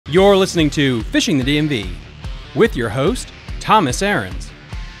You're listening to Fishing the DMV with your host, Thomas Ahrens.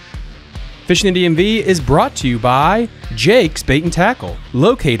 Fishing the DMV is brought to you by Jake's Bait and Tackle,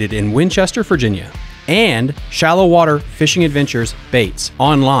 located in Winchester, Virginia, and Shallow Water Fishing Adventures Baits,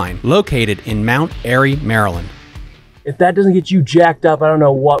 online, located in Mount Airy, Maryland. If that doesn't get you jacked up, I don't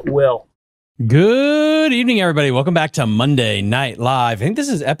know what will. Good evening, everybody. Welcome back to Monday Night Live. I think this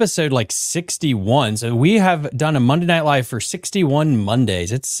is episode like 61. So we have done a Monday Night Live for 61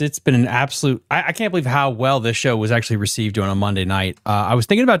 Mondays. It's been an absolute... I can't believe how well this show was actually received on a Monday night. I was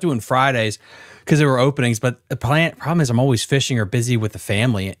thinking about doing Fridays because there were openings, but the problem is I'm always fishing or busy with the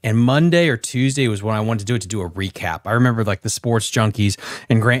family. And Monday or Tuesday was when I wanted to do a recap. I remember like the sports junkies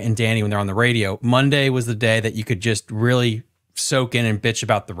and Grant and Danny when they're on the radio. Monday was the day that you could just really soak in and bitch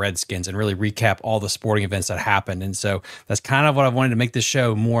about the Redskins and really recap all the sporting events that happened. And so that's kind of what I wanted to make this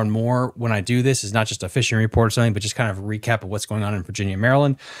show more and more when I do this, is not just a fishing report or something, but just kind of a recap of what's going on in Virginia and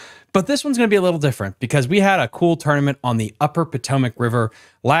Maryland. But this one's going to be a little different because we had a cool tournament on the Upper Potomac River.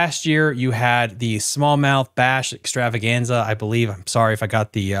 Last year, you had the Smallmouth Bash Extravaganza, I believe. I'm sorry if I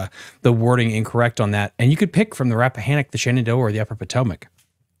got the wording incorrect on that. And you could pick from the Rappahannock, the Shenandoah, or the Upper Potomac.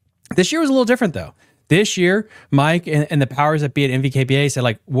 This year was a little different, though. This year, Mike and the powers that be at NVKBA said,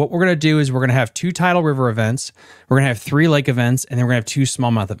 like, what we're going to do is we're going to have 2 tidal river events, we're going to have 3 lake events, and then we're going to have 2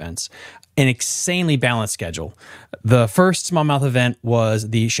 smallmouth events. An insanely balanced schedule. The first smallmouth event was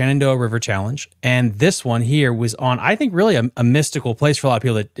the Shenandoah River Challenge, and this one here was on, I think, really a mystical place for a lot of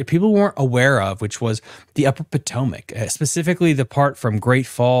people that people weren't aware of, which was the Upper Potomac, specifically the part from Great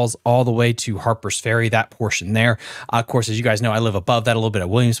Falls all the way to Harper's Ferry, that portion there. Of course, as you guys know, I live above that a little bit at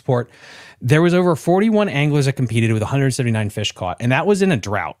Williamsport. There was over 41 anglers that competed with 179 fish caught, and that was in a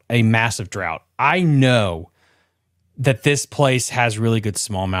drought, a massive drought. I know that this place has really good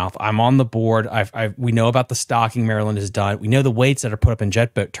smallmouth. I'm on the board. We know about the stocking Maryland has done. We know the weights that are put up in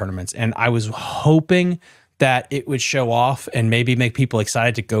jet boat tournaments, and I was hoping that it would show off and maybe make people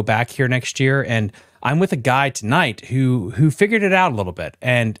excited to go back here next year. And I'm with a guy tonight who figured it out a little bit,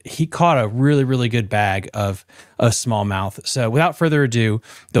 and he caught a really, really good bag of smallmouth. So without further ado,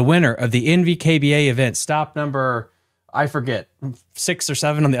 the winner of the NVKBA event, stop number, I forget, 6 or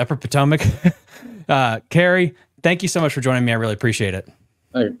 7 on the Upper Potomac, Kerry, thank you so much for joining me. I really appreciate it.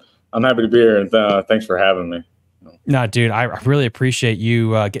 Hey, I'm happy to be here, and thanks for having me. No, dude, I really appreciate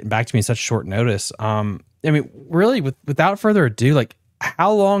you getting back to me in such short notice. I mean, really, without further ado, like,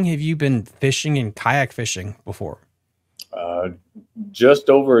 how long have you been fishing and kayak fishing before? Just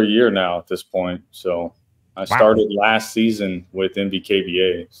over a year now at this point. So I started last season with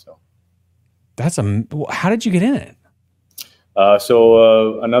NVKBA. So how did you get in it?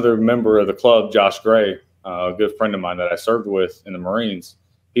 So another member of the club, Josh Gray, a good friend of mine that I served with in the Marines,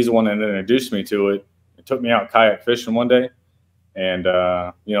 he's the one that introduced me to it. He took me out kayak fishing one day and,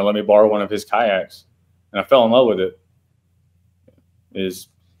 let me borrow one of his kayaks, and I fell in love with it. It's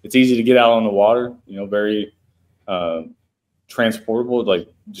easy to get out on the water, very transportable, like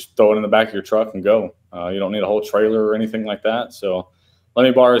just throw it in the back of your truck and go. You don't need a whole trailer or anything like that. So let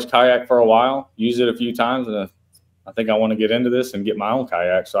me borrow his kayak for a while, use it a few times, and I think I want to get into this and get my own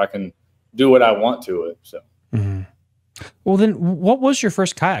kayak so I can do what I want to it. So, Well, then what was your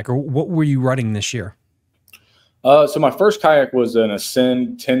first kayak, or what were you running this year? So my first kayak was an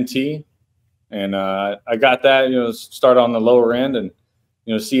Ascend 10T, and I got that, start on the lower end and,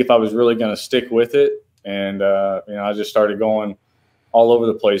 see if I was really going to stick with it. And, I just started going all over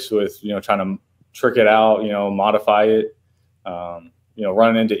the place with, trying to trick it out, modify it,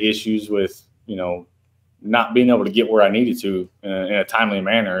 running into issues with, not being able to get where I needed to in a timely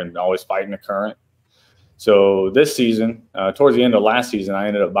manner and always fighting the current. So this season, towards the end of last season, I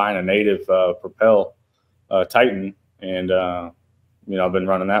ended up buying a native Propel Titan, and I've been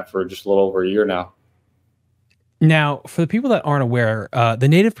running that for just a little over a year now. Now, for the people that aren't aware, the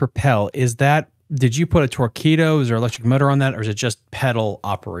native Propel, did you put a Torpedo? Is there electric motor on that, or is it just pedal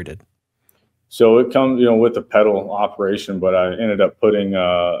operated? So it comes, with the pedal operation, but I ended up putting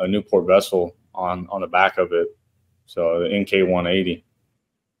a Newport vessel on the back of it. So the NK 180.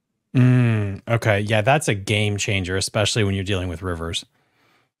 Okay. Yeah, that's a game changer, especially when you're dealing with rivers.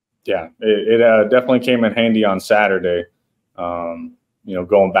 Yeah, it definitely came in handy on Saturday,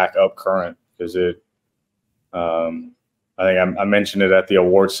 going back up current, because I think I mentioned it at the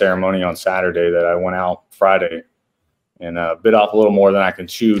award ceremony on Saturday that I went out Friday and bit off a little more than I can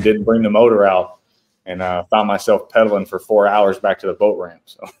chew, didn't bring the motor out, and found myself pedaling for 4 hours back to the boat ramp.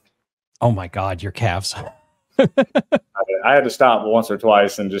 So, oh my God, your calves. I had to stop once or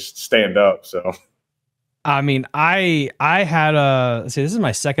twice and just stand up. So, I mean, I had this is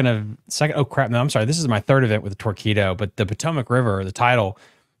my second. Oh crap! No, I'm sorry. This is my third event with the Torpedo, but the Potomac River, the title,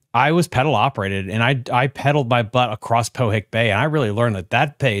 I was pedal operated, and I pedaled my butt across Pohick Bay, and I really learned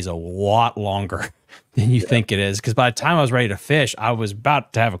that bay is a lot longer than you think it is. Because by the time I was ready to fish, I was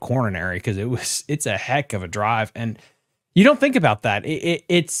about to have a coronary because it's a heck of a drive, and you don't think about that.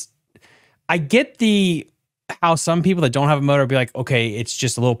 It's I get how some people that don't have a motor be like, okay, it's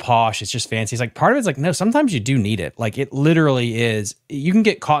just a little posh, it's just fancy. It's like part of it's like, no, sometimes you do need it. Like it literally is. You can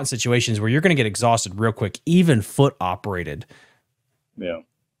get caught in situations where you're going to get exhausted real quick, even foot operated. Yeah.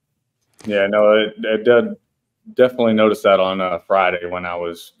 Yeah, no, it did definitely notice that on Friday when I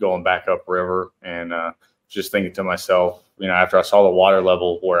was going back upriver and just thinking to myself, after I saw the water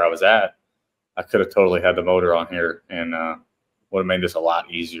level where I was at, I could have totally had the motor on here and would have made this a lot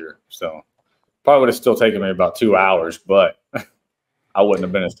easier. So probably would have still taken me about 2 hours, but I wouldn't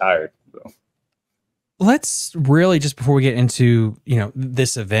have been as tired. So. Let's really, just before we get into,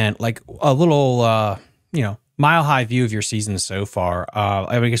 this event, like a little, mile high view of your season so far.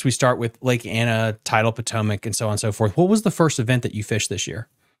 I guess we start with Lake Anna, Tidal Potomac, and so on and so forth. What was the first event that you fished this year?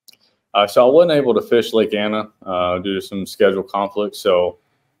 So I wasn't able to fish Lake Anna due to some schedule conflicts. So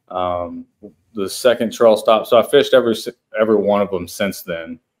the second trail stop. So I fished every one of them since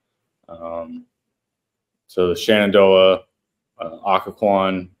then. So the Shenandoah,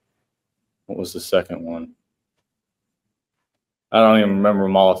 Occoquan. What was the second one? I don't even remember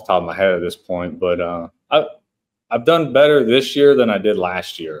them all off the top of my head at this point, but I've done better this year than I did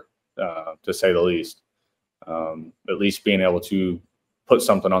last year, to say the least. At least being able to put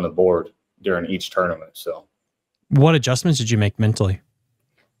something on the board during each tournament. So, what adjustments did you make mentally?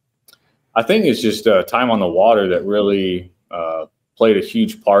 I think it's just time on the water that really played a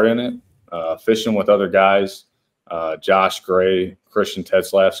huge part in it. Fishing with other guys, Josh Gray, Christian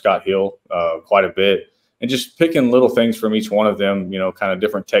Tetzlaff, Scott Hill, quite a bit, and just picking little things from each one of them. Kind of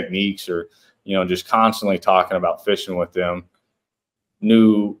different techniques or. Just constantly talking about fishing with them,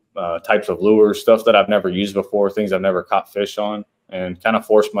 new types of lures, stuff that I've never used before, things I've never caught fish on, and kind of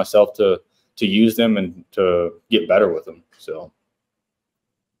forced myself to use them and to get better with them. So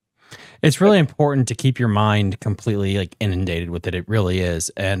it's really important to keep your mind completely like inundated with it. It really is.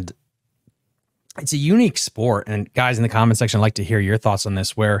 And it's a unique sport. And guys in the comment section, I'd like to hear your thoughts on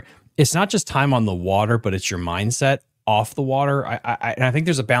this, where it's not just time on the water, but it's your mindset off the water. And I think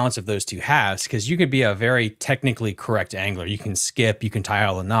there's a balance of those two halves, because you could be a very technically correct angler. You can skip, you can tie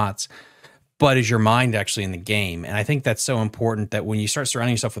all the knots, but is your mind actually in the game? And I think that's so important, that when you start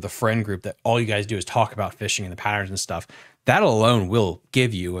surrounding yourself with a friend group that all you guys do is talk about fishing and the patterns and stuff, that alone will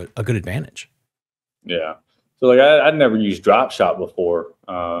give you a good advantage. Yeah. So like I'd never used drop shot before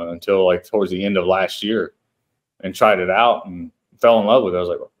until like towards the end of last year, and tried it out and fell in love with it. I was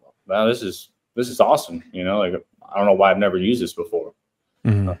like, wow, this is awesome. Like I don't know why I've never used this before.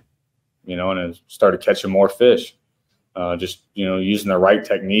 Mm-hmm. And it started catching more fish. Just using the right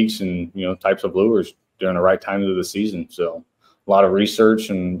techniques and types of lures during the right times of the season. So a lot of research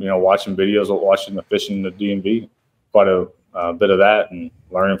and watching videos, watching the fishing in the DMV, quite a bit of that, and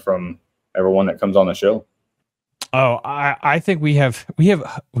learning from everyone that comes on the show. Oh, I think we have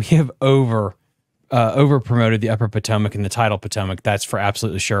over promoted the Upper Potomac and the Tidal Potomac. That's for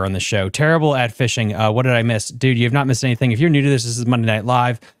absolutely sure on the show. Terrible at fishing. What did I miss? Dude, you have not missed anything. If you're new to this is Monday Night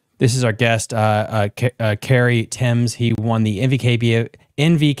Live. This is our guest, Kerry Timms. He won the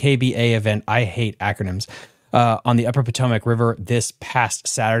NVKBA event. I hate acronyms. On the Upper Potomac River this past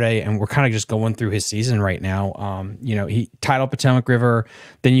Saturday, and we're kind of just going through his season right now. He Tidal Potomac River,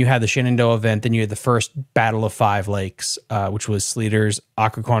 then you had the Shenandoah event, then you had the first Battle of Five Lakes, which was Sleeters,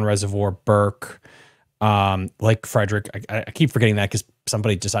 Occoquan Reservoir, Burke, Lake Frederick. I keep forgetting that because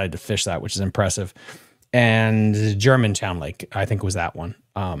somebody decided to fish that, which is impressive. And Germantown Lake, I think, was that one.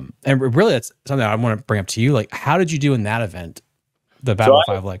 And really, that's something I want to bring up to you. Like, how did you do in that event, the Battle of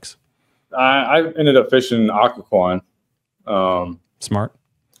Five Lakes? I ended up fishing Occoquan. Smart.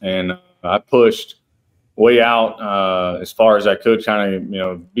 And I pushed way out as far as I could, kind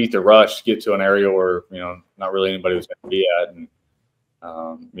of, beat the rush, get to an area where, not really anybody was going to be at. And,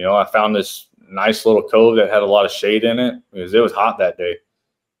 I found this nice little cove that had a lot of shade in it because it was hot that day.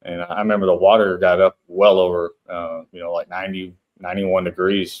 And I remember the water got up well over, like 90, 91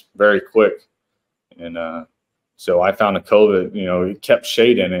 degrees very quick. And so I found a cove that, it kept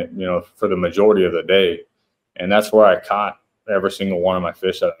shade in it, for the majority of the day. And that's where I caught every single one of my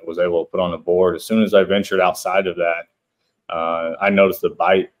fish that I was able to put on the board. As soon as I ventured outside of that, I noticed the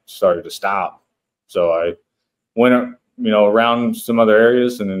bite started to stop. So I went, around some other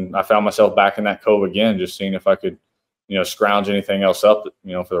areas, and then I found myself back in that cove again, just seeing if I could, scrounge anything else up,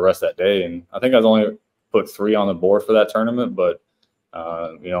 for the rest of that day. And I think I was only put 3 on the board for that tournament, but,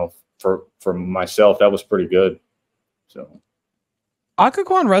 for myself, that was pretty good. So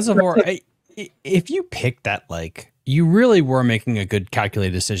Occoquan Reservoir, if you picked that lake, you really were making a good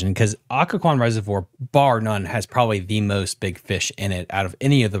calculated decision, because Occoquan Reservoir, bar none, has probably the most big fish in it out of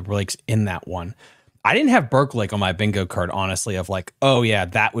any of the lakes in that one. I didn't have Burke Lake on my bingo card, honestly, of like, oh yeah,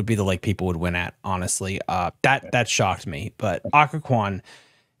 that would be the lake people would win at, honestly. That shocked me. But Occoquan,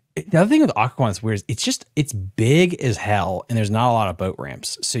 the other thing with Occoquan is weird is it's big as hell, and there's not a lot of boat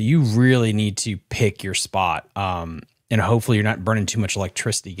ramps. So you really need to pick your spot. And hopefully you're not burning too much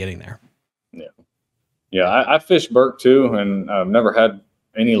electricity getting there. Yeah. Yeah. I fished Burke too, and I've never had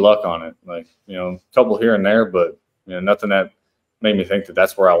any luck on it. Like, a couple here and there, but nothing that made me think that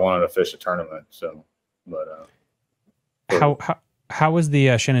that's where I wanted to fish a tournament. So, but, how was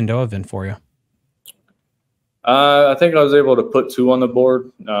the Shenandoah event for you? I think I was able to put 2 on the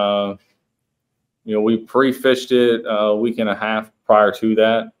board. We pre-fished it a week and a half prior to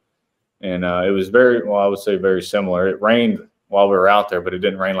that. And it was I would say very similar. It rained while we were out there, but it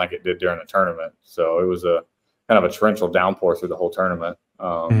didn't rain like it did during the tournament. So it was a kind of a torrential downpour through the whole tournament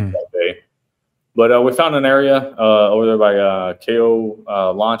that day. But we found an area over there by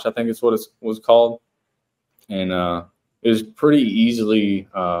KO Launch, I think it's what it was called. And it was pretty easy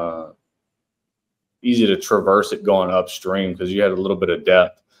to traverse it going upstream, because you had a little bit of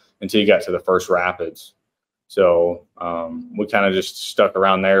depth until you got to the first rapids. So we kind of just stuck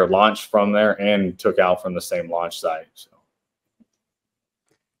around there, launched from there, and took out from the same launch site. So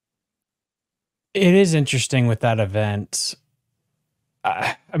it is interesting with that event.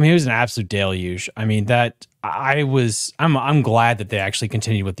 I mean, it was an absolute deluge. I mean, I'm glad that they actually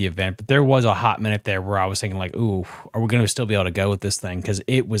continued with the event, but there was a hot minute there where I was thinking like, ooh, are we going to still be able to go with this thing? Because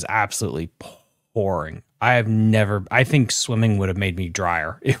it was absolutely pouring. I think swimming would have made me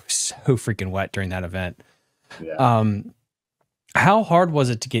drier. It was so freaking wet during that event. Yeah. How hard was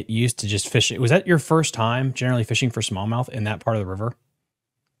it to get used to just fishing? Was that your first time generally fishing for smallmouth in that part of the river?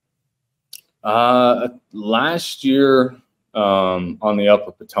 Last year, on the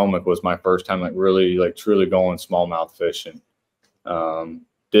Upper Potomac was my first time really truly going smallmouth fishing.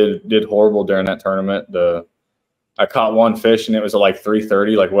 Did horrible during that tournament. I caught one fish, and it was at like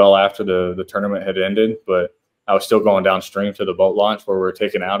 3:30, like well after the tournament had ended, but I was still going downstream to the boat launch where we were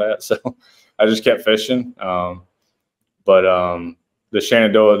taking out at. So I just kept fishing. But the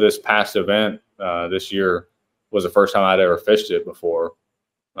Shenandoah, this past event this year, was the first time I'd ever fished it before.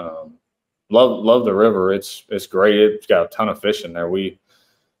 Love the river. It's great. It's got a ton of fish in there.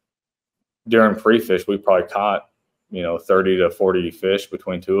 During pre-fish, we probably caught 30 to 40 fish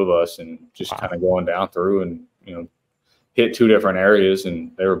between 2 of us, and just kind of going down through and hit 2 different areas,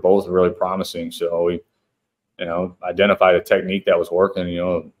 and they were both really promising. So we identified a technique that was working,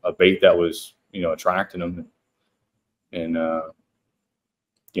 a bait that was attracting them, and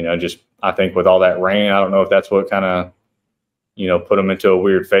just I think with all that rain, I don't know if that's what kind of put them into a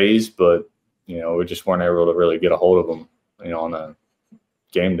weird phase, but we just weren't able to really get a hold of them on a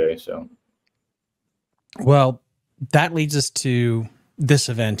game day. So well, that leads us to this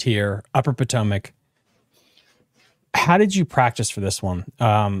event here, Upper Potomac. How did you practice for this one?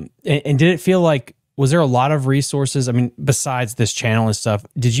 And did it feel like, was there a lot of resources? I mean, besides this channel and stuff,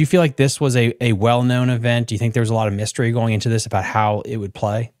 did you feel like this was a well-known event? Do you think there was a lot of mystery going into this about how it would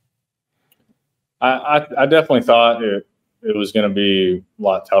play? I definitely thought it was going to be a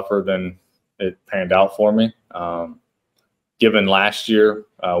lot tougher than it panned out for me. Given last year,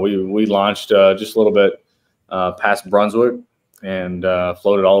 we launched just a little bit past Brunswick and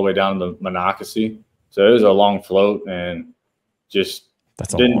floated all the way down to Monocacy. So it was a long float and just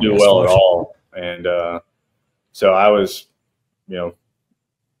didn't do well at all. And so I was, kind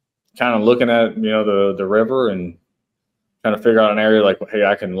of looking at, the river and trying to figure out an area like, hey,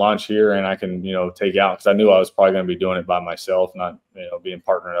 I can launch here and I can, take out. Because I knew I was probably going to be doing it by myself, not, being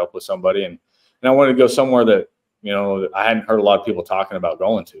partnered up with somebody. And I wanted to go somewhere that, I hadn't heard a lot of people talking about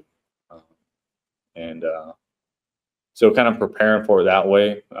going to. So kind of preparing for it that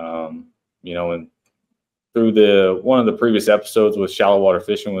way, and through one of the previous episodes with shallow water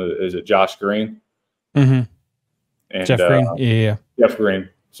fishing, is it Josh Green? Mm-hmm. And, Jeff Green. Yeah. Jeff Green.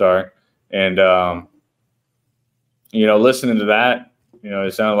 Sorry. And, listening to that,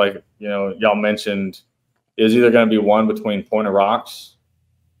 it sounded like, y'all mentioned is either going to be one between Point of Rocks,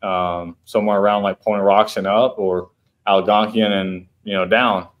 somewhere around like Point of Rocks and up, or Algonquian and,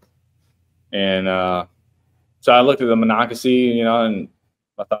 down. And, so I looked at the Monocacy, and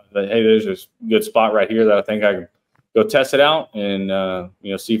I thought that, hey, there's this good spot right here that I think I can go test it out and,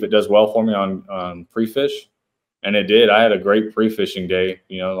 see if it does well for me on pre-fish. And it did. I had a great pre-fishing day,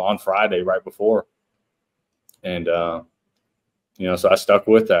 on Friday right before. And, so I stuck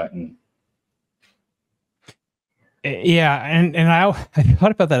with that. And Yeah, and I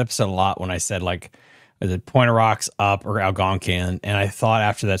thought about that episode a lot when I said like, is it Point of Rocks up or Algonquin? And I thought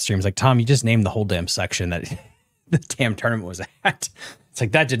after that stream, I was like, Tom, you just named the whole damn section that the damn tournament was at. It's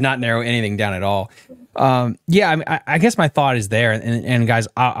like that did not narrow anything down at all. Yeah, I mean, I guess my thought is there, and guys,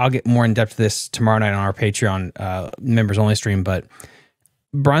 I'll get more in depth to this tomorrow night on our Patreon members only stream. But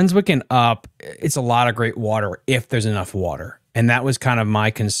Brunswick and up, it's a lot of great water if there's enough water. And that was kind of my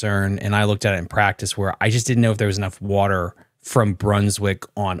concern. And I looked at it in practice where I just didn't know if there was enough water from Brunswick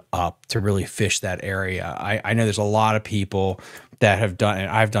on up to really fish that area. I know there's a lot of people that have done, and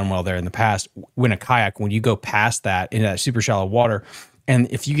I've done well there in the past, when a kayak, when you go past that in that super shallow water,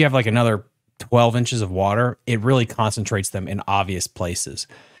 and if you have like another 12 inches of water, it really concentrates them in obvious places.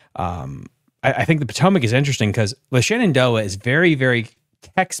 I think the Potomac is interesting because the Shenandoah is very, very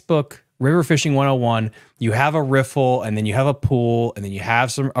textbook river fishing 101. You have a riffle, and then you have a pool, and then you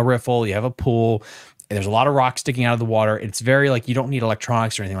have a riffle, you have a pool, and there's a lot of rocks sticking out of the water. It's very like, you don't need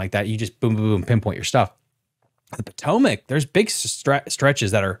electronics or anything like that. You just boom, boom, boom, pinpoint your stuff. The Potomac, there's big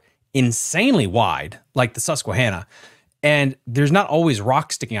stretches that are insanely wide, like the Susquehanna, and there's not always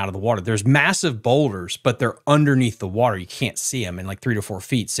rocks sticking out of the water. There's massive boulders, but they're underneath the water. You can't see them in like 3 to 4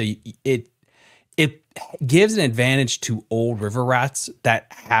 feet. So it gives an advantage to old river rats that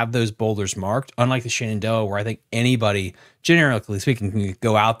have those boulders marked, unlike the Shenandoah, where I think anybody, generally speaking, can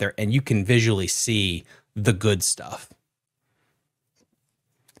go out there and you can visually see the good stuff.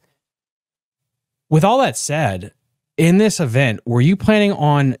 With all that said, in this event, were you planning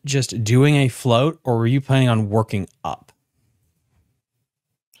on just doing a float, or were you planning on working up?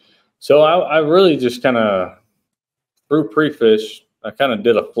 So I really just kind of, through pre-fish, I kind of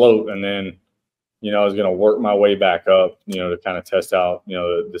did a float, and then, I was going to work my way back up, to kind of test out,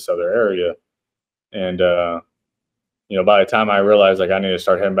 this other area. And, by the time I realized like I need to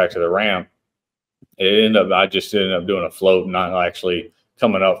start heading back to the ramp, I just ended up doing a float, not actually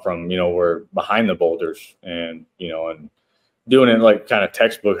coming up from, where behind the boulders, and, and doing it like kind of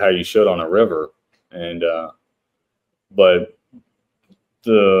textbook how you should on a river. And, but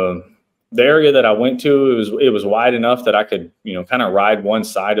the area that I went to, it was wide enough that I could, kind of ride one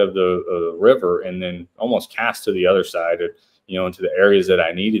side of the river and then almost cast to the other side, into the areas that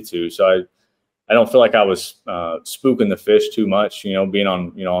I needed to. So I don't feel like I was spooking the fish too much, being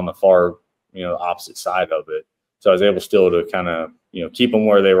on the far, opposite side of it. So I was able still to kind of, keep them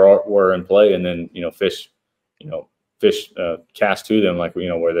where they were in play, and then, fish cast to them like,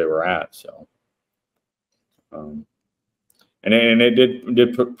 where they were at. So, and it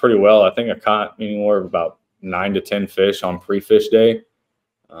did pretty well. I think I caught anywhere about 9 to 10 fish on pre-fish day.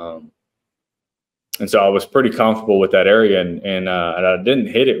 And so I was pretty comfortable with that area, and I didn't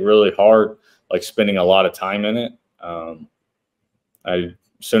hit it really hard, like spending a lot of time in it. As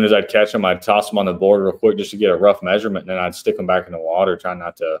soon as I'd catch them, I'd toss them on the board real quick just to get a rough measurement, and then I'd stick them back in the water, trying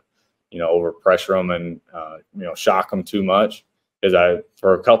not to, overpressure them and, shock them too much. Because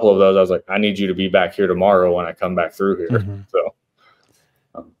for a couple of those, I was like, I need you to be back here tomorrow when I come back through here. Mm-hmm. So,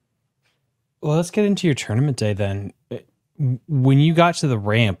 well, let's get into your tournament day then. When you got to the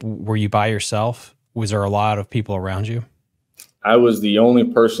ramp, were you by yourself? Was there a lot of people around you? I was the only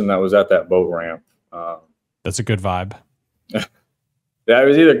person that was at that boat ramp. That's a good vibe. That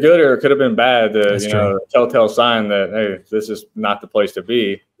was either good or it could have been bad. Telltale sign that, hey, this is not the place to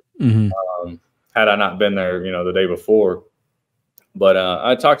be. Mm-hmm. Had I not been there, the day before. But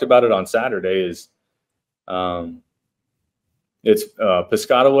I talked about it on Saturday. It's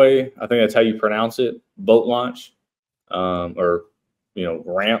Piscataway, I think that's how you pronounce it, boat launch, or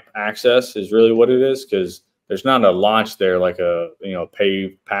ramp access is really what it is, because there's not a launch there like a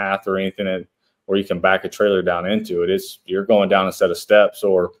paved path or anything where you can back a trailer down into it. You're going down a set of steps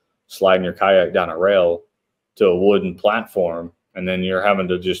or sliding your kayak down a rail to a wooden platform, and then you're having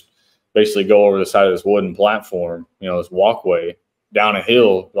to just basically go over the side of this wooden platform, this walkway down a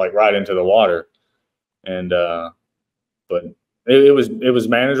hill, like right into the water. And, but it was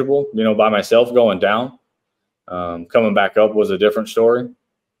manageable, by myself going down. Coming back up was a different story.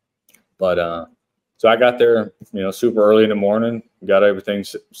 But, so I got there, super early in the morning, got everything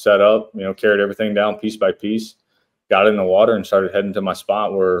set up, carried everything down piece by piece, got in the water and started heading to my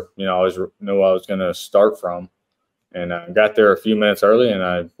spot where, I knew I was going to start from. And I got there a few minutes early, and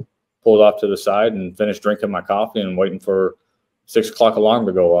I pulled off to the side and finished drinking my coffee and waiting for 6 o'clock alarm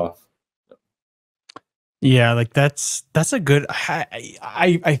to go off. Yeah, like that's a good.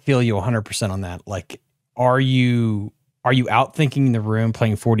 I feel you 100% on that. Like, are you out thinking the room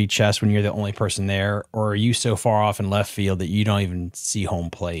playing 4D chess when you're the only person there, or are you so far off in left field that you don't even see home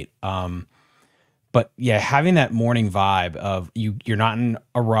plate? But yeah, having that morning vibe of you're not in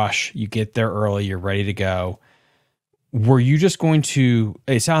a rush. You get there early. You're ready to go. were you just going to,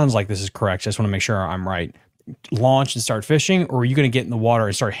 it sounds like this is correct, just want to make sure I'm right, launch and start fishing, or were you going to get in the water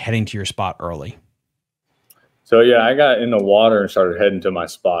and start heading to your spot early? So yeah, I got in the water and started heading to my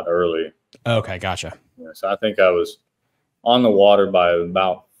spot early. Okay, gotcha. Yeah, so I think I was on the water by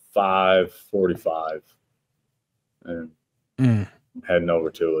about 5:45 and heading over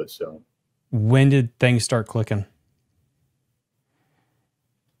to it. So when did things start clicking?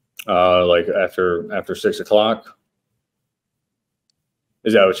 Like after 6 o'clock.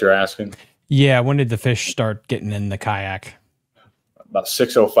 Is that what you're asking? Yeah, when did the fish start getting in the kayak? About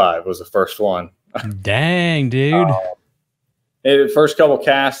 6:05 was the first one. Dang, dude. First couple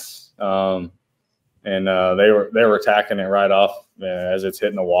casts, and they were attacking it right off as it's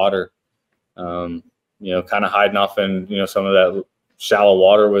hitting the water. Kind of hiding off in some of that shallow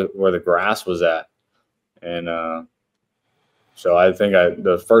water where the grass was at, and so I think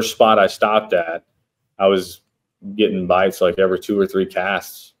the first spot I stopped at, I was getting bites like every 2 or 3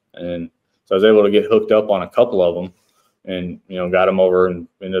 casts, and so I was able to get hooked up on a couple of them, and got them over and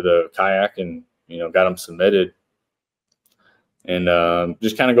into the kayak, and got them submitted, and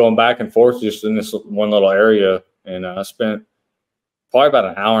just kind of going back and forth just in this one little area, and I spent probably about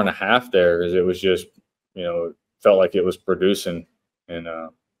an hour and a half there because it was just it felt like it was producing, and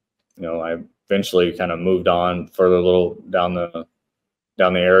I eventually kind of moved on further a little down the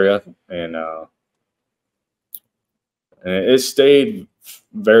area, and it stayed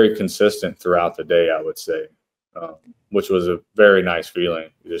very consistent throughout the day, I would say, which was a very nice feeling.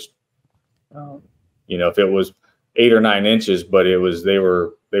 Just if it was 8 or 9 inches, but they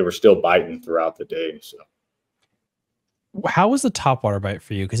were still biting throughout the day. So how was the topwater bite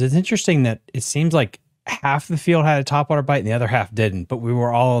for you? Because it's interesting that it seems like half the field had a topwater bite and the other half didn't, but we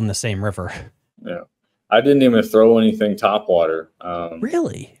were all in the same river. Yeah, I didn't even throw anything topwater.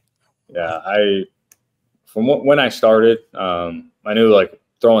 Really? Yeah, from when I started, I knew like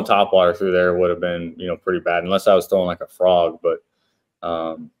throwing topwater through there would have been pretty bad unless I was throwing like a frog, but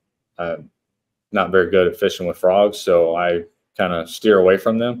I'm not very good at fishing with frogs, so I kind of steer away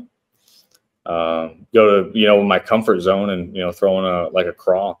from them. Go to my comfort zone and throwing a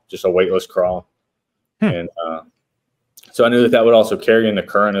crawl, just a weightless crawl, and so I knew that would also carry in the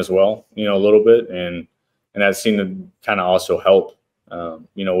current as well, a little bit, and that seemed to kind of also help,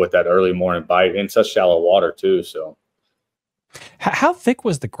 with that early morning bite in such shallow water too. So, how thick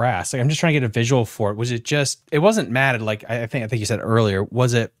was the grass? Like, I'm just trying to get a visual for it. Was it just? It wasn't matted like I think you said earlier.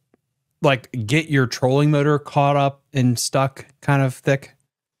 Was it like get your trolling motor caught up and stuck kind of thick?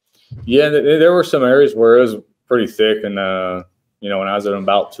 Yeah, there were some areas where it was pretty thick, and when I was in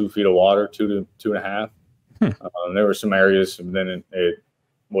about 2 feet of water, 2 to 2.5, there were some areas, and then it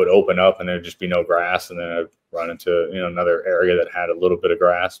would open up, and there'd just be no grass, and then I'd run into another area that had a little bit of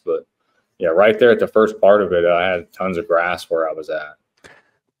grass. But yeah, right there at the first part of it, I had tons of grass where I was at.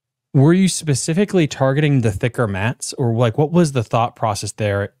 Were you specifically targeting the thicker mats, or like what was the thought process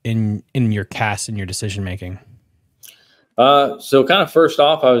there in your cast and your decision making? So kind of first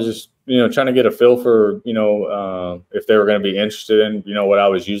off, I was just trying to get a feel for if they were going to be interested in what I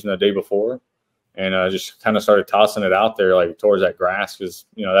was using the day before, and I just kind of started tossing it out there like towards that grass, because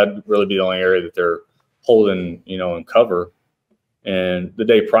that'd really be the only area that they're holding in cover. And the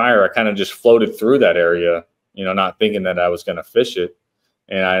day prior, I kind of just floated through that area, not thinking that I was going to fish it.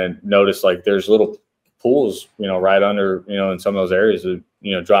 And I noticed like there's little pools, right under, in some of those areas that,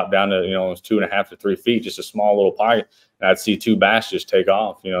 drop down to, 2.5 to 3 feet, just a small little pipe. And I'd see 2 bass just take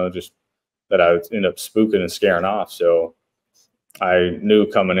off, just that I would end up spooking and scaring off. So I knew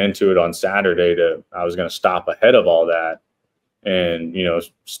coming into it on Saturday that I was going to stop ahead of all that and,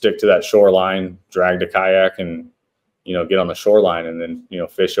 stick to that shoreline, drag the kayak and, get on the shoreline and then,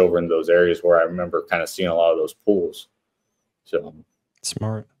 fish over in those areas where I remember kind of seeing a lot of those pools. So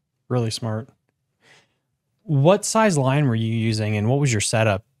smart, really smart. What size line were you using, and what was your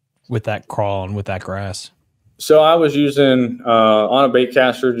setup with that crawl and with that grass? So I was using on a bait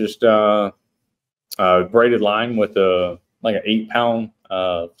caster, just braided line with an 8-pound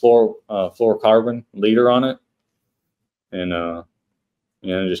fluorocarbon leader on it, and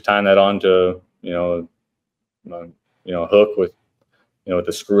just tying that onto hook with with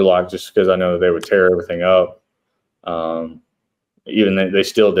the screw lock, just because I know they would tear everything up. Even they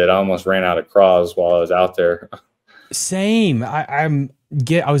still did. I almost ran out of craws while I was out there. Same. I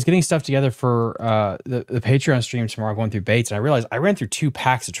was getting stuff together for the Patreon stream tomorrow, going through baits, and I realized I ran through 2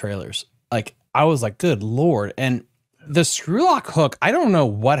 packs of trailers. Like, I was like, good Lord. And the screw lock hook, I don't know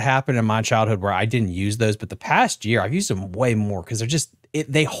what happened in my childhood where I didn't use those, but the past year I've used them way more because they're just,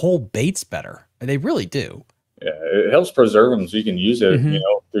 they hold baits better. They really do. Yeah, it helps preserve them so you can use it,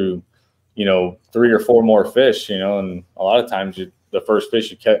 through 3 or 4 more fish, and a lot of times the first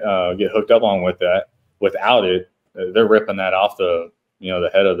fish you get hooked up on without it, they're ripping that off the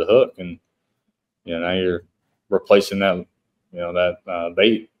head of the hook, and now you're replacing that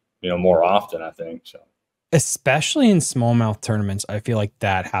bait more often, I think. So especially in smallmouth tournaments, I feel like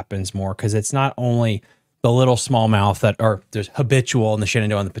that happens more because it's not only the little smallmouth that are there's habitual in the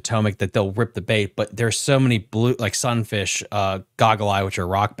Shenandoah and the Potomac that they'll rip the bait, but there's so many blue like sunfish, goggle eye, which are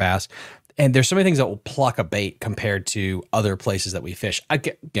rock bass, and there's so many things that will pluck a bait compared to other places that we fish.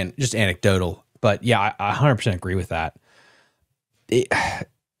 Again, just anecdotal, but yeah, I 100% agree with that.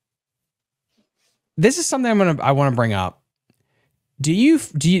 This is something I want to bring up. Do you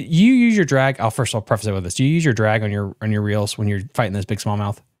use your drag? I'll preface it with this. Do you use your drag on your reels when you're fighting this big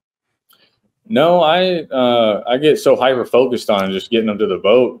smallmouth? No, I get so hyper focused on just getting them to the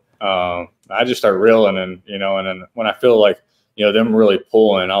boat. I just start reeling, and then when I feel like them really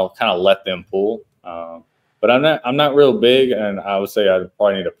pulling, I'll kind of let them pull. But I'm not real big, and I would say I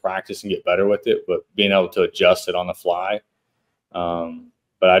probably need to practice and get better with it. But being able to adjust it on the fly,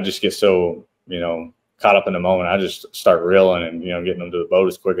 but I just get so caught up in the moment. I just start reeling and getting them to the boat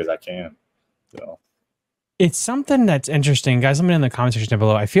as quick as I can. So. It's something that's interesting, guys. Let me know in the comment section down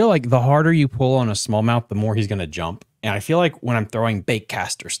below. I feel like the harder you pull on a smallmouth, the more he's going to jump. And I feel like when I'm throwing bait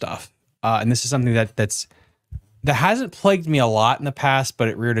caster stuff, and this is something that hasn't plagued me a lot in the past, but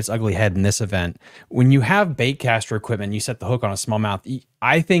it reared its ugly head in this event. When you have bait caster equipment, you set the hook on a smallmouth.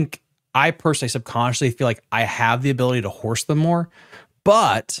 I personally subconsciously feel like I have the ability to horse them more,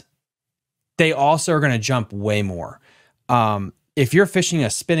 but they also are going to jump way more. If you're fishing a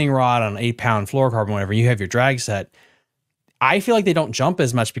spinning rod on an 8-pound fluorocarbon, whatever, you have your drag set, I feel like they don't jump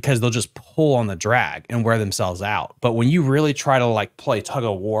as much because they'll just pull on the drag and wear themselves out. But when you really try to like play tug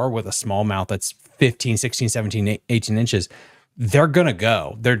of war with a smallmouth that's 15, 16, 17, 18 inches, they're going to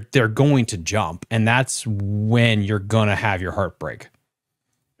go. They're going to jump. And that's when you're going to have your heart break.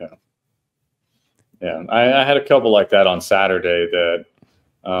 Yeah. Yeah. I had a couple like that on Saturday that,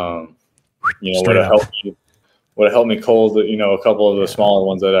 would have helped me cold, a couple of the smaller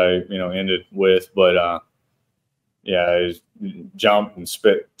ones that I, ended with, but, I jump and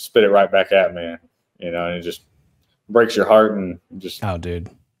spit it right back at me, and it just breaks your heart, and just, oh dude,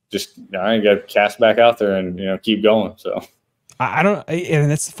 I got to cast back out there and, keep going. So I don't,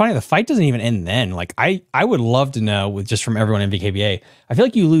 and it's funny. The fight doesn't even end then. Like I would love to know just from everyone in VKBA, I feel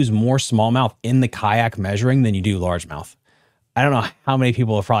like you lose more smallmouth in the kayak measuring than you do largemouth. I don't know how many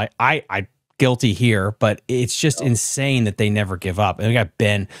people have probably, I guilty here, but it's just insane that they never give up. And we got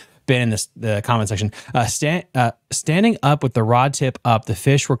Ben in the comment section. Standing up with the rod tip up, the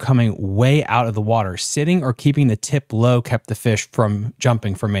fish were coming way out of the water. Sitting or keeping the tip low kept the fish from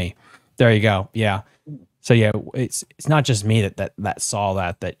jumping for me. There you go. Yeah. So yeah, it's not just me that saw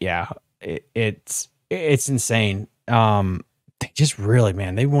that yeah, it's insane. They just really,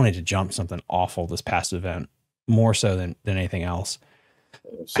 man, they wanted to jump something awful this past event, more so than anything else.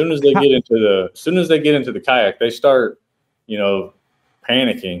 As soon as they get into the kayak, they start,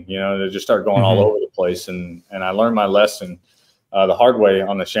 panicking. They just start going all over the place. And I learned my lesson the hard way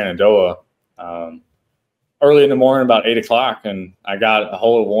on the Shenandoah early in the morning, about 8 o'clock, and I got a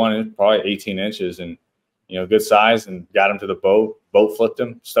hole of one, probably 18 inches, and good size, and got him to the boat. Boat flipped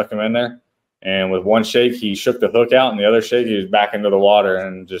him, stuck him in there, and with one shake, he shook the hook out, and the other shake, he was back into the water,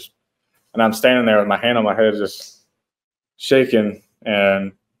 and I'm standing there with my hand on my head, just shaking.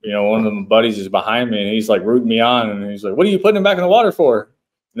 And, one of my buddies is behind me, and he's like rooting me on, and he's like, "What are you putting him back in the water for?"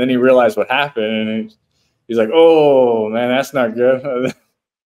 And then he realized what happened, and he's like, "Oh man, that's not good."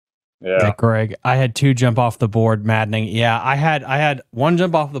 Yeah, Greg, I had 2 jump off the board, maddening. Yeah, I had 1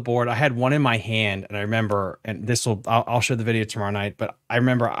 jump off the board. I had 1 in my hand, and I remember, and I'll show the video tomorrow night, but I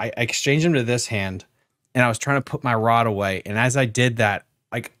remember I exchanged him to this hand, and I was trying to put my rod away, and as I did that,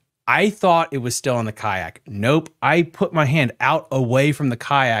 like, I thought it was still in the kayak. Nope. I put my hand out away from the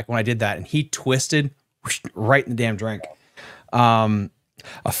kayak when I did that, and he twisted right in the damn drink. A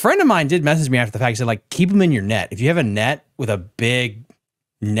friend of mine did message me after the fact. He said, like, keep them in your net. If you have a net with a big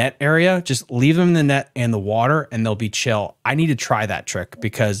net area, just leave them in the net and the water, and they'll be chill. I need to try that trick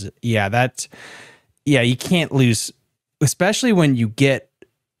because, you can't lose, especially when you get,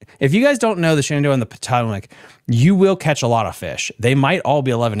 if you guys don't know the Shenandoah and the Potomac, you will catch a lot of fish. They might all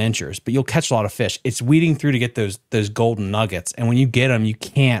be 11 inchers, but you'll catch a lot of fish. It's weeding through to get those golden nuggets. And when you get them, you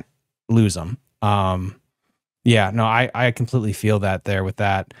can't lose them. I completely feel that there with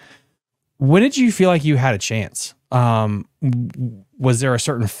that. When did you feel like you had a chance? Was there a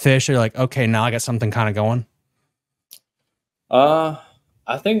certain fish that you're like, okay, now I got something kind of going? I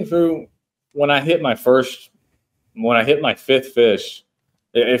think when I hit my 5th fish,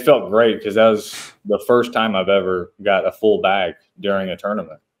 it felt great because that was the first time I've ever got a full bag during a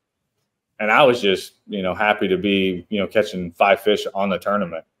tournament. And I was just, happy to be, catching 5 fish on the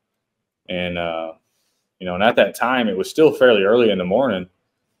tournament. And, and at that time it was still fairly early in the morning.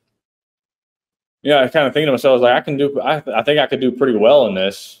 Yeah, I kind of thinking to myself, I was like, I think I could do pretty well in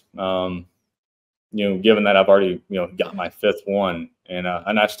this. Given that I've already, got my 5th one, and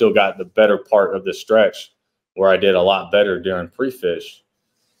I still got the better part of the stretch where I did a lot better during pre-fish.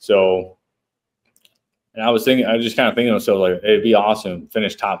 So, and I was just kind of thinking to myself, like, hey, it'd be awesome to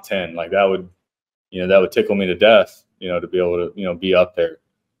finish top 10. Like that would tickle me to death, to be able to, be up there.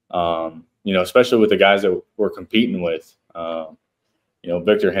 Especially with the guys that we're competing with,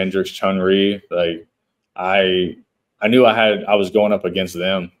 Victor Hendricks, Chun Ri, like I knew I was going up against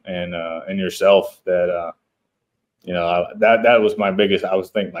them and yourself that, that was my biggest,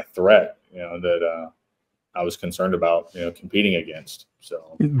 my threat, that I was concerned about, competing against.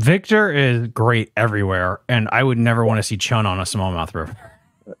 So Victor is great everywhere, and I would never want to see Chun on a smallmouth river.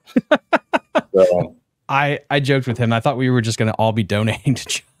 So, I joked with him. I thought we were just going to all be donating to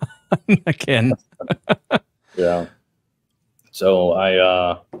Chun again. Yeah. So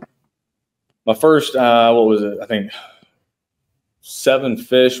my first, what was it? I think 7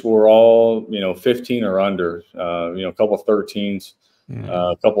 fish were all, 15 or under, a couple of 13s,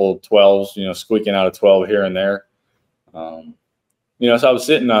 a couple of 12s, squeaking out of 12 here and there. So I was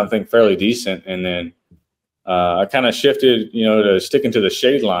sitting, I think, fairly decent. And then I kind of shifted, to sticking to the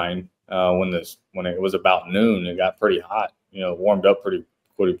shade line when it was about noon. It got pretty hot, warmed up pretty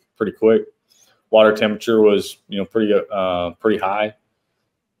quick. Water temperature was, pretty high.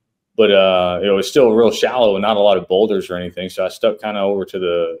 But it was still real shallow and not a lot of boulders or anything. So I stuck kind of over to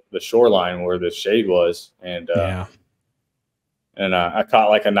the shoreline where the shade was. And I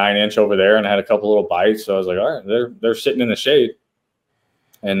caught like a 9-inch over there, and I had a couple little bites. So I was like, all right, they're sitting in the shade.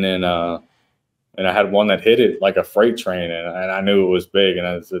 And then and I had one that hit it like a freight train, and I knew it was big. And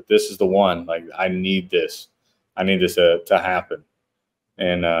I said, this is the one. Like, I need this. I need this to happen.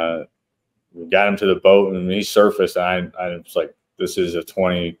 And we got him to the boat, and he surfaced. And I was like, this is a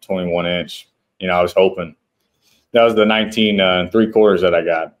 21 inch. I was hoping. That was the 19 3/4 that I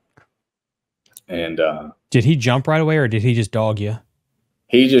got. And did he jump right away, or did he just dog you?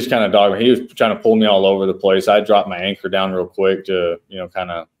 He just kind of dogged me. He was trying to pull me all over the place. I dropped my anchor down real quick to,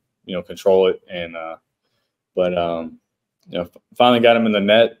 kind of, control it. And, finally got him in the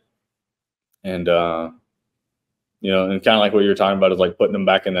net. And, and kind of like what you're talking about is like putting them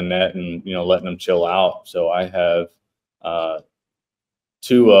back in the net and, letting them chill out. So I have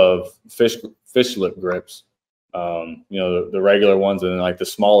 2 of fish lip grips, the regular ones and then like the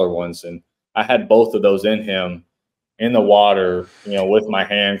smaller ones. And I had both of those in him in the water, with my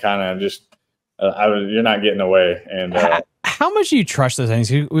hand kind of just, you're not getting away. And how much do you trust those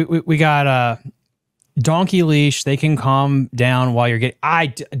things? We got a donkey leash. They can calm down while you're getting,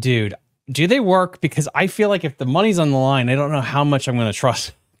 dude, do they work? Because I feel like if the money's on the line, I don't know how much I'm going to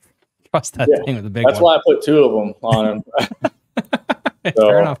trust that thing with the big one. That's why I put 2 of them on him. So,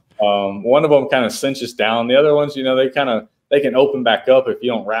 fair enough. One of them kind of cinches down. The other ones, they can open back up if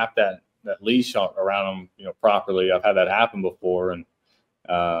you don't wrap that leash around them, properly. I've had that happen before, and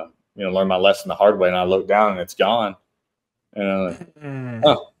learned my lesson the hard way. And I looked down and it's gone. And I'm like,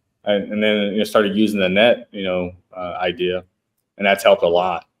 oh. And then started using the net, idea, and that's helped a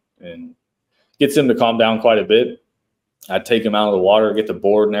lot and gets them to calm down quite a bit. I take them out of the water, get the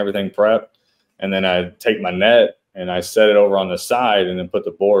board and everything prepped, and then I take my net and I set it over on the side and then put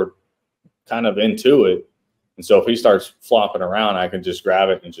the board kind of into it. And so if he starts flopping around, I can just grab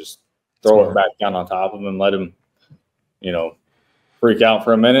it and just throw it back down on top of him and let him, freak out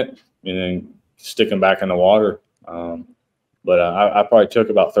for a minute and then stick him back in the water. But I probably took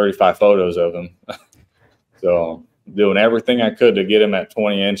about 35 photos of him. So doing everything I could to get him at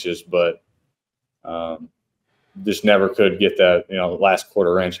 20 inches, but just never could get that, last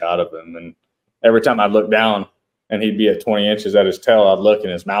 1/4 inch out of him. And every time I'd look down and he'd be at 20 inches at his tail, I'd look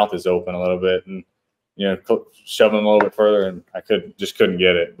and his mouth is open a little bit and, shove him a little bit further, and I couldn't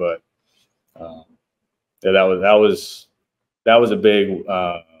get it. But that was a big,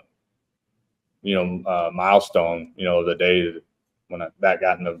 milestone, the day when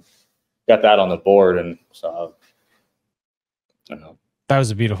got that on the board. And so, that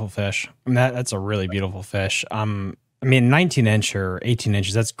was a beautiful fish. I mean, that's a really beautiful fish. 19 inch or 18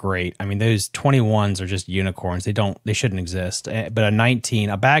 inches, that's great. I mean, those 21s are just unicorns. They shouldn't exist. But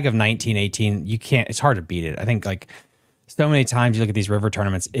a bag of 19, 18, it's hard to beat it. I think like so many times you look at these river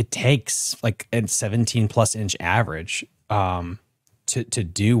tournaments, it takes like a 17 plus inch average to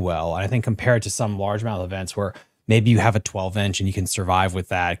do well. And I think compared to some largemouth events where maybe you have a 12-inch and you can survive with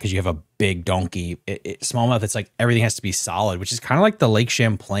that because you have a big donkey. Smallmouth, it's like everything has to be solid, which is kind of like the Lake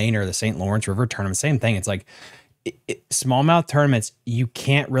Champlain or the St. Lawrence River tournament. Same thing. It's like smallmouth tournaments, you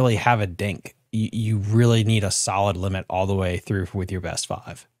can't really have a dink. You really need a solid limit all the way through with your best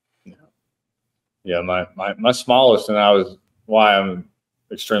 5. Yeah, my smallest, and why I'm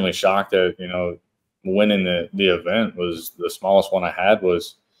extremely shocked at, winning the event, was the smallest one I had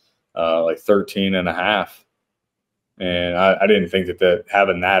was like 13 and a half. And I didn't think that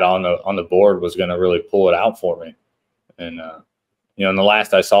having that on the board was going to really pull it out for me. And, in the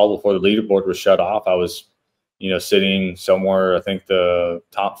last I saw before the leaderboard was shut off, I was, sitting somewhere, I think the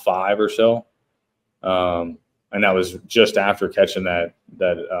top 5 or so. And that was just after catching that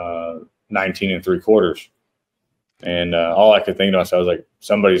 19 3/4. And all I could think to myself was like,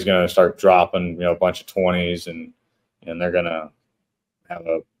 somebody's going to start dropping, a bunch of 20s, and they're going to have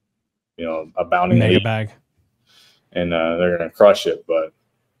a bounty mega lead, bag, and they're going to crush it. But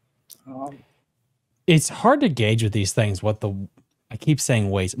it's hard to gauge with these things I keep saying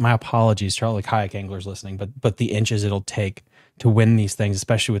weights. My apologies to all the kayak anglers listening, but the inches it'll take to win these things,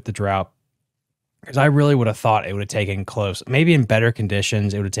 especially with the drought. Because I really would have thought it would have taken close. Maybe in better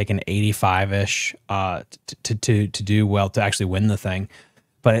conditions, it would have taken 85-ish to do well, to actually win the thing.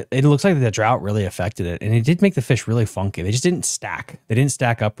 But it looks like the drought really affected it. And it did make the fish really funky. They just didn't stack. They didn't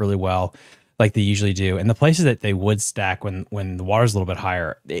stack up really well like they usually do. And the places that they would stack when the water's a little bit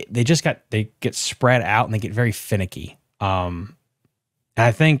higher, they get spread out and they get very finicky. And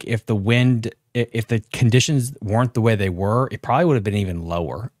I think if the conditions weren't the way they were, it probably would have been even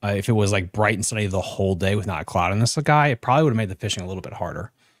lower. If it was like bright and sunny the whole day with not a cloud in the sky, it probably would have made the fishing a little bit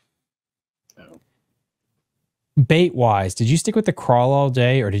harder. No. Bait wise, did you stick with the crawl all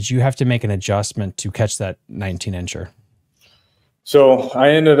day, or did you have to make an adjustment to catch that 19-incher? So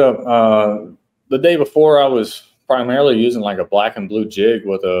I ended up the day before, I was primarily using like a black and blue jig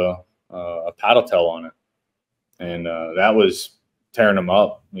with a paddle tail on it, and that was tearing them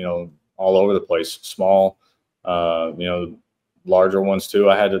up, all over the place. Small, larger ones too.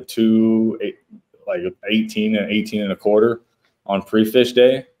 I had like 18 and 18 and a quarter on pre-fish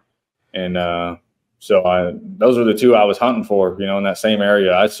day. And so those were the 2 I was hunting for, in that same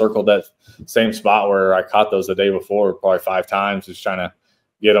area. I circled that same spot where I caught those the day before, probably 5 times, just trying to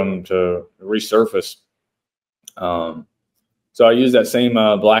get them to resurface. So I used that same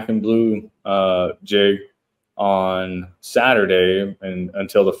black and blue jig on Saturday, and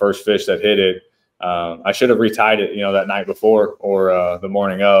until the first fish that hit it. I should have retied it, that night before or the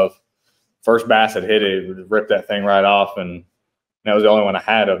morning of. First bass that hit it, ripped that thing right off, and that was the only one I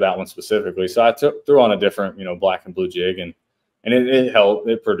had of that one specifically. So I threw on a different, black and blue jig, and it helped.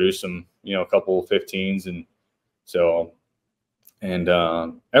 It produced some, a couple of 15s, and so, and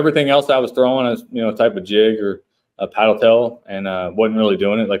everything else I was throwing as, type of jig or a paddle tail, and wasn't really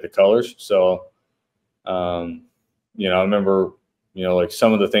doing it like the colors. So, I remember, like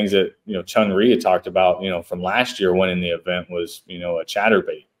some of the things that, Chun Rhee had talked about, from last year winning the event was, a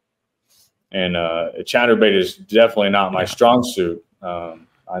chatterbait. And a chatterbait is definitely not my strong suit. I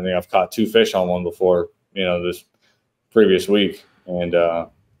think I've caught 2 fish on one before, this previous week. And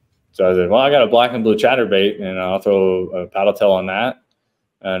so I said, well, I got a black and blue chatterbait, and I'll throw a paddle tail on that.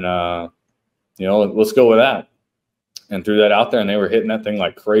 And, let's go with that. And threw that out there, and they were hitting that thing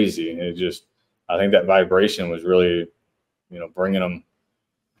like crazy. And it just, I think that vibration was really, bringing them,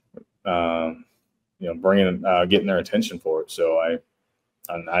 getting their attention for it. So I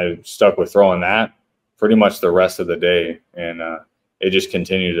stuck with throwing that pretty much the rest of the day, and it just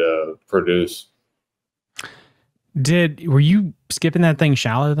continued to produce. Were you skipping that thing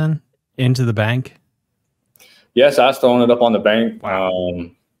shallow then into the bank? Yes, I was throwing it up on the bank. Wow.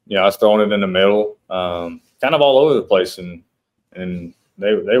 I was throwing it in the middle, kind of all over the place, and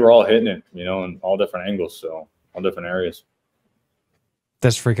they were all hitting it, in all different angles, so all different areas.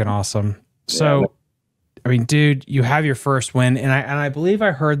 That's freaking awesome. So, yeah. I mean, dude, you have your first win, and I believe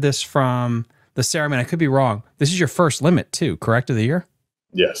I heard this from the Sarah. I could be wrong. This is your first limit too, correct, of the year?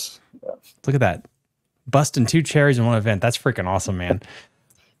 Yes. Look at that, busting 2 cherries in one event. That's freaking awesome, man.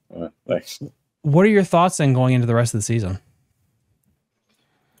 Thanks. What are your thoughts then going into the rest of the season?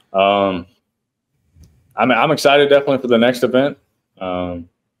 I'm excited definitely for the next event.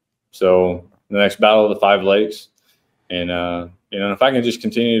 So the next Battle of the 5 Lakes, and if I can just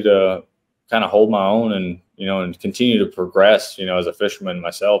continue to kind of hold my own and continue to progress, as a fisherman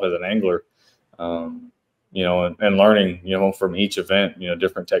myself, as an angler, and learning, from each event,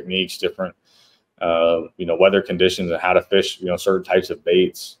 different techniques, different, weather conditions, and how to fish, certain types of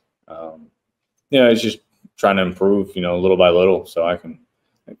baits. It's just trying to improve, little by little, so I can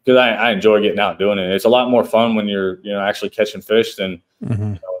because I enjoy getting out and doing it. It's a lot more fun when you're, actually catching fish than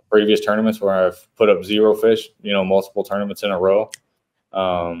previous tournaments where I've put up 0 fish, multiple tournaments in a row.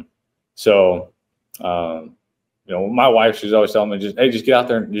 My wife, she's always telling me, just get out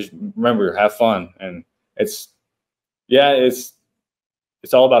there and just remember, have fun. And it's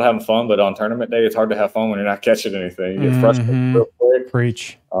all about having fun, but on tournament day, it's hard to have fun when you're not catching anything. You get frustrated real quick.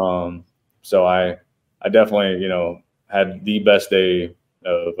 Preach. So I definitely, had the best day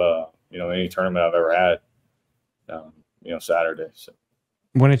of, any tournament I've ever had, Saturday. So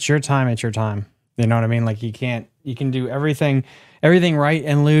when it's your time, it's your time. You know what I mean? Like you can do everything right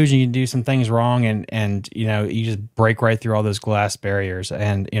and lose. You can do some things wrong and you just break right through all those glass barriers.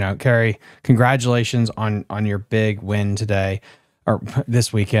 And, Kerry, congratulations on your big win today or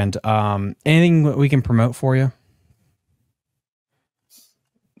this weekend. Anything we can promote for you?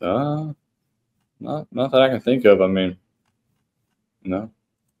 Not that I can think of. I mean, no.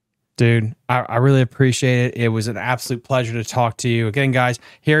 Dude, I really appreciate it. It was an absolute pleasure to talk to you. Again, guys,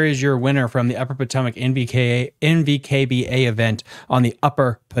 here is your winner from the Upper Potomac NVKBA event on the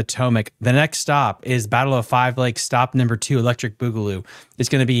Upper Potomac. The next stop is Battle of 5 Lakes, stop number 2, Electric Boogaloo. It's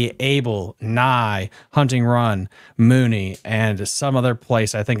going to be Able, Nye, Hunting Run, Mooney, and some other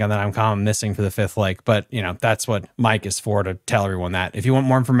place I think that I'm missing for the 5th lake. But, that's what Mike is for, to tell everyone that. If you want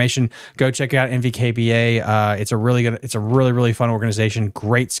more information, go check out NVKBA. It's a really, really fun organization.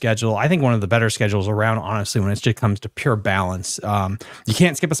 Great schedule. I think one of the better schedules around, honestly, when it just comes to pure balance. You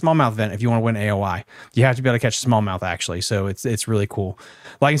can't skip a smallmouth event if you want to win AOI. You have to be able to catch smallmouth, actually. So it's really cool.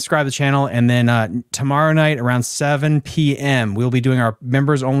 Like and subscribe to the channel. And then tomorrow night around 7 p.m., we'll be doing our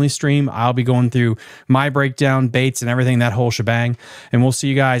members only stream. I'll be going through my breakdown, baits, and everything, that whole shebang. And we'll see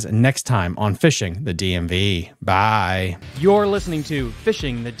you guys next time on Fishing the DMV. Bye. You're listening to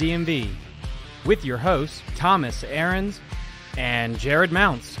Fishing the DMV with your hosts, Thomas Ahrens and Jared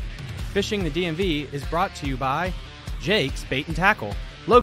Mounts. Fishing the DMV is brought to you by Jake's Bait and Tackle.